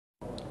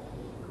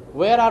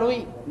Where are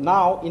we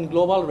now in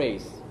global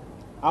race?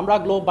 আমরা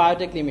globe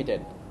biotech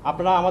limited,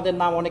 আপনারা আমাদের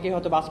নাম অনেকেই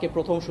হয়তো আজকে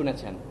প্রথম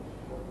শুনেছেন,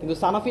 কিন্তু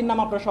সানোফির নাম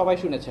আপনারা সবাই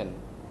শুনেছেন,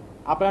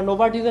 আপনারা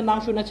নোভার্টিসের নাম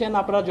শুনেছেন,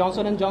 আপনারা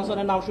জনসন অ্যান্ড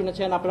জনসনের নাম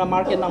শুনেছেন, আপনারা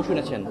মার্কের নাম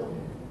শুনেছেন।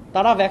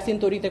 তারা ভ্যাকসিন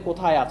তৈরিতে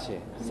কোথায় আছে?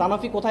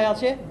 সানোফি কোথায়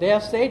আছে? They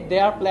have said they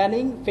are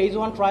planning phase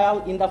 1 trial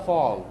in the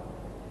fall.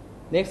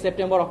 Next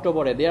September,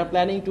 October, they are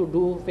planning to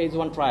do phase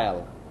 1 trial.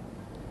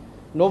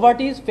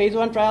 Novartis phase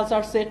 1 trials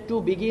are set to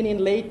begin in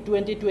late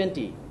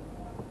 2020.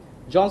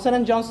 Johnson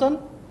 & Johnson,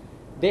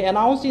 they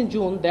announced in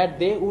June that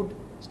they would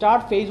start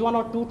phase 1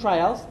 or 2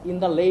 trials in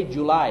the late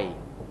July.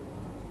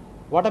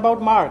 What about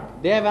Merck?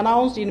 They have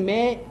announced in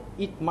May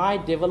it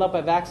might develop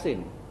a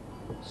vaccine.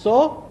 So,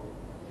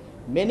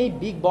 many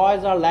big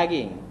boys are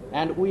lagging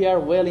and we are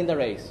well in the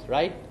race,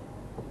 right?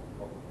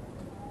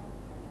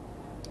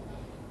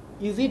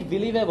 Is it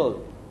believable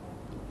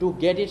to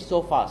get it so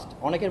fast?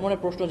 অনেকের মনে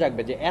প্রশ্ন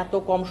জাগবে যে এত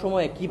কম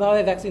সময়ে কিভাবে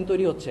vaccine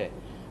তৈরি হচ্ছে।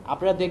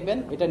 আপনারা দেখবেন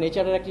এটা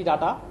নেচারের একটি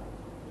ডাটা।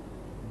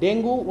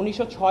 ডেঙ্গু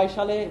 1906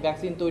 সালে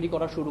ভ্যাকসিন তৈরি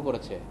করা শুরু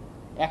করেছে,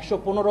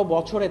 115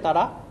 বছরে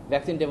তারা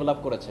ভ্যাকসিন ডেভেলপ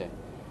করেছে।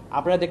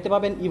 আপনারা দেখতে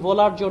পাবেন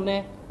ইভোলার জন্য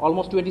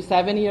অলমোস্ট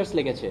 27 ইয়ার্স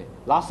লেগেছে,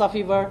 লাসা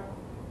ফিভার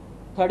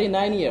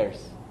 39 ইয়ার্স।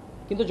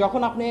 কিন্তু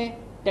যখন আপনি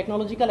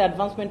টেকনোলজিক্যাল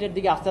অ্যাডভান্সমেন্টের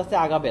দিকে আস্তে আস্তে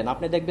আগাবেন,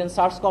 আপনি দেখবেন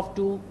সার্স-কভ-2,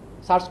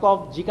 সার্স-কভ,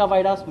 জিকা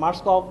ভাইরাস,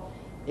 মার্স-কভ,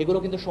 এগুলো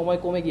কিন্তু সময়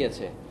কমে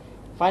গিয়েছে।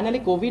 ফাইনালি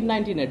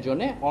কোভিড-19-এর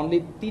জন্য অনলি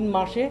 3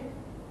 মাসে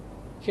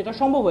সেটা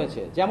সম্ভব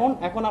হয়েছে। যেমন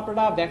এখন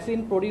আপনারা ভ্যাকসিন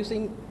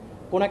প্রডিউসিং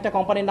কোন একটা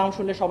কোম্পানির নাম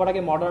শুনলে সবার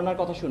আগে মডার্নার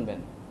কথা শুনবেন,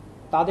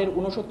 তাদের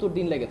 69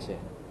 দিন লেগেছে।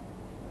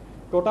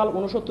 টোটাল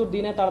 69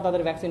 দিনে তারা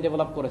তাদের ভ্যাকসিন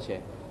ডেভেলপ করেছে।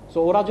 সো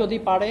ওরা যদি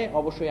পারে,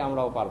 অবশ্যই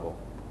আমরাও পারবো।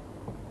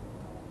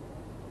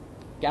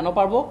 কেন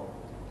পারবো?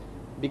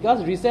 Because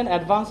recent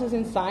advances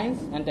in science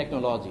and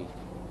technology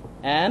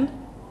and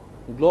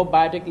globe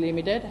biotech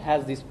limited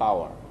has this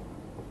পাওয়ার।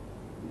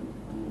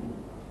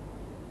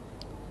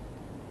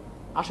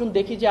 আসুন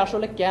দেখি যে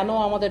আসলে কেন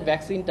আমাদের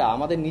ভ্যাকসিনটা,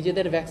 আমাদের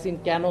নিজেদের ভ্যাকসিন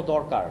কেন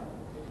দরকার।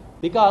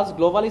 Because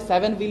globally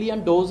 7 billion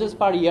doses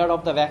per year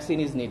of the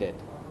vaccine is needed.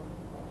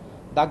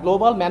 The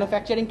global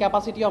manufacturing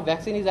capacity of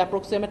vaccine is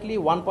approximately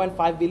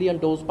 1.5 billion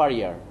doses per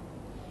year.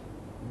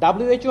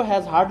 WHO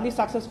has hardly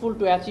successful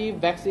to achieve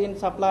vaccine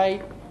supply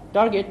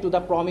target to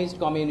the promised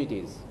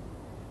communities.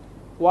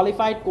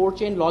 Qualified cold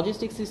chain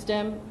logistics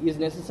system is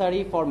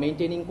necessary for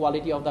maintaining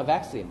quality of the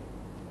vaccine.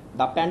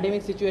 The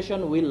pandemic situation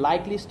will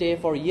likely stay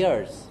for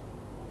years,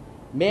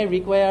 may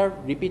require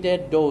repeated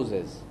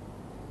doses.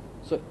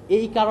 So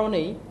এই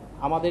কারণেই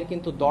আমাদের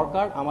কিন্তু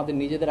দরকার আমাদের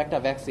নিজেদের একটা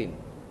vaccine.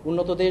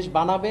 উন্নত দেশ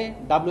বানাবে,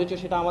 WHO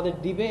সেটা আমাদের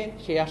দিবে,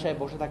 সেই আশায়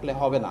বসে থাকলে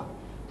হবে না।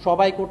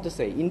 সবাই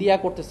করতেছে, ইন্ডিয়া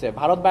করতেছে,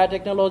 ভারত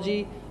বায়োটেকনোলজি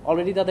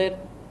অলরেডি তাদের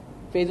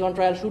phase 1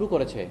 ট্রায়াল শুরু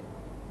করেছে।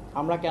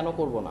 আমরা কেন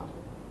করব না?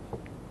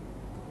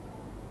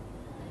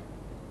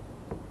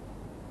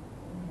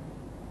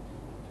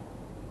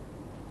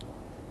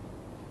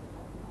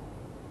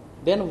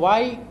 Then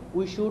why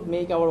we should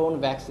make our own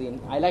vaccine?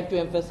 I like to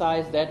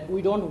emphasize that we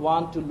don't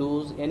want to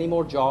lose any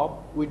more job,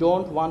 we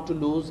don't want to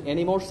lose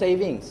any more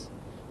savings,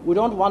 we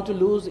don't want to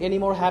lose any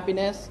more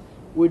happiness,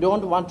 we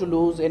don't want to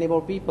lose any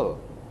more people.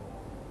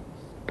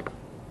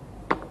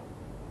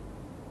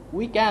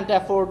 We can't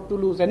afford to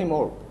lose any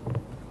more.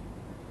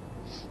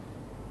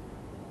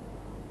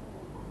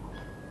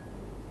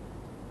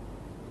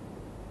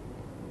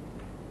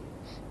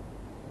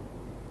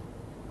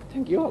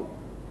 Thank you all.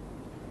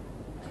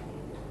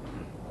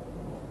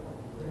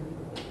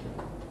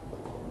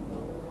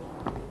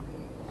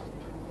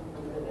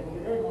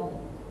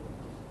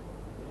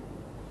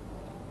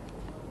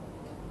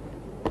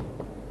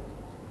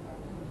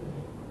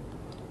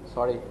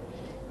 Sorry.